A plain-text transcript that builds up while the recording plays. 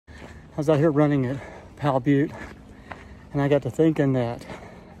I was out here running at Powell Butte, and I got to thinking that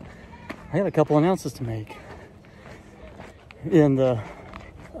I had a couple announcements to make. In the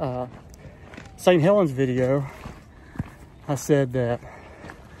St. Helens video, I said that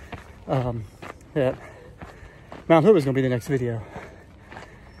that Mount Hood was going to be the next video.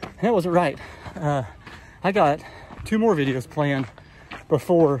 And that wasn't right. I got 2 more videos planned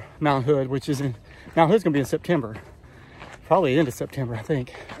before Mount Hood, which is in, Mount Hood's going to be in September. Probably end of September, I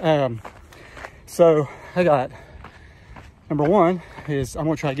think. So I got, number 1 is I'm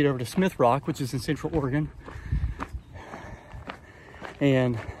going to try to get over to Smith Rock, which is in Central Oregon.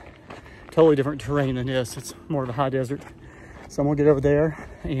 And totally different terrain than this. It's more of a high desert. So I'm going to get over there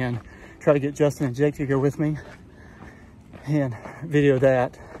and try to get Justin and Jake to go with me and video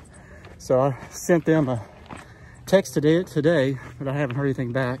that. So I sent them a text today, but I haven't heard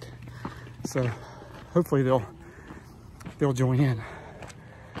anything back. So hopefully they'll join in.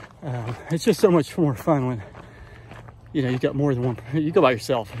 It's just so much more fun when, you know, you got more than one. You go by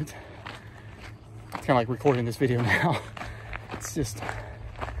yourself. It's kind of like recording this video now. It's just,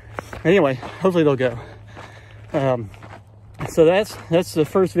 anyway, hopefully they'll go. So that's the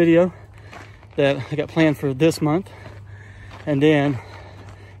first video that I got planned for this month. And then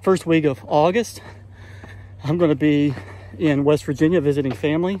first week of August, I'm going to be in West Virginia visiting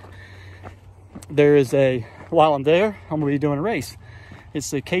family. There is while I'm there, I'm going to be doing a race.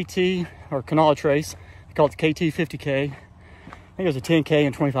 It's the KT or Kanawha race. They call it the KT 50K. I think there's a 10K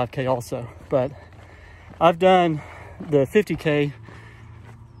and 25K also. But I've done the 50K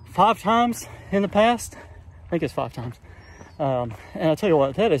 5 times in the past. I think it's 5 times. And I'll tell you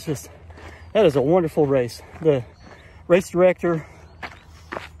what, that is a wonderful race. The race director,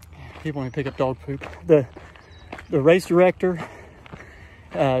 people want to pick up dog poop. The race director,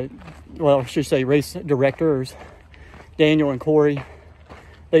 well, I should say race directors, Daniel and Corey,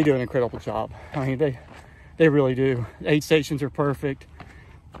 they do an incredible job. I mean, they really do. Aid stations are perfect.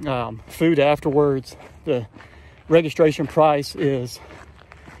 Food afterwards. The registration price is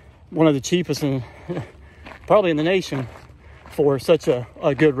one of the cheapest probably in the nation for such a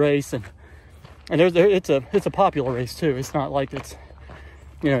good race. And it's a popular race too. It's not like it's,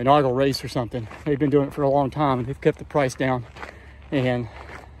 you know, an inaugural race or something. They've been doing it for a long time and they've kept the price down. And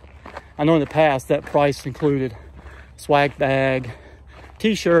I know in the past that price included swag bag,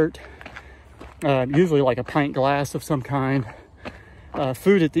 t-shirt, usually like a pint glass of some kind,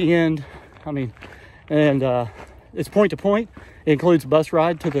 food at the end. I mean, and it's point to point. It includes a bus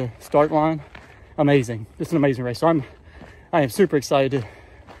ride to the start line. Amazing. It's an amazing race. So I am super excited to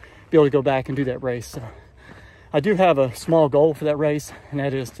be able to go back and do that race. So I do have a small goal for that race, and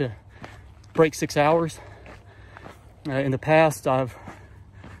that is to break 6 hours. In the past, I've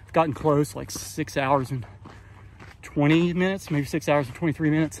gotten close, like 6 hours and 20 minutes, maybe 6 hours and 23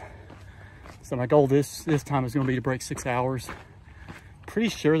 minutes. So my goal this time is going to be to break 6 hours. Pretty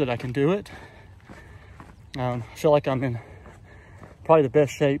sure that I can do it. I feel like I'm in probably the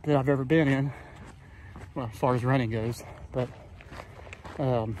best shape that I've ever been in, well, as far as running goes. But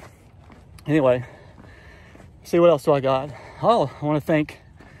anyway, see what else do I got. Oh, I want to thank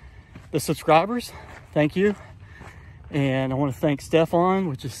the subscribers. Thank you. And I want to thank Stefan,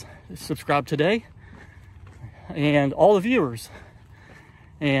 which is subscribed today, and all the viewers.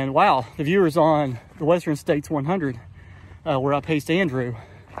 And wow, the viewers on the Western States 100, where I paced Andrew.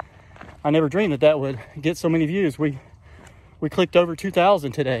 I never dreamed that would get so many views. We clicked over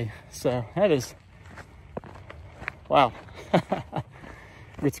 2,000 today. So that is, wow.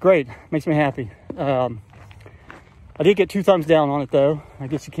 It's great, makes me happy. I did get 2 thumbs down on it though. I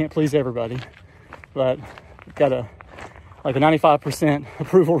guess you can't please everybody, but got like a 95%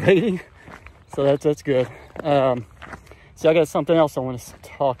 approval rating. So that's good. So I got something else I want to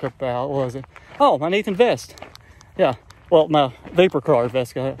talk about. What was it? Oh, my Nathan vest. Yeah, well, my Vapor Crawler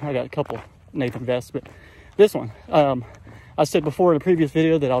vest. I got a couple Nathan vests, but this one, I said before in a previous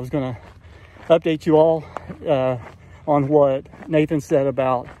video that I was going to update you all on what Nathan said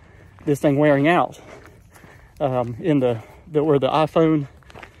about this thing wearing out. In where the iPhone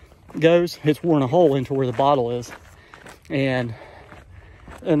goes, it's worn a hole into where the bottle is, and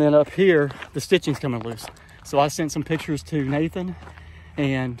then up here the stitching's coming loose. So I sent some pictures to Nathan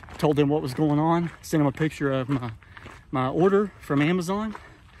and told him what was going on. Sent him a picture of my order from Amazon,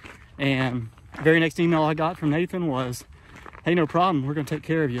 and the very next email I got from Nathan was, hey, no problem, we're going to take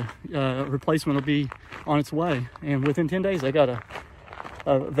care of you. A replacement will be on its way. And within 10 days I got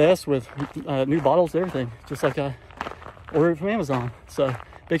a vest with new bottles, everything, just like I ordered from Amazon. So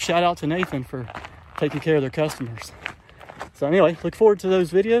big shout out to Nathan for taking care of their customers. So anyway, look forward to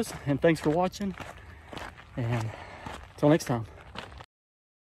those videos, and thanks for watching, and until next time.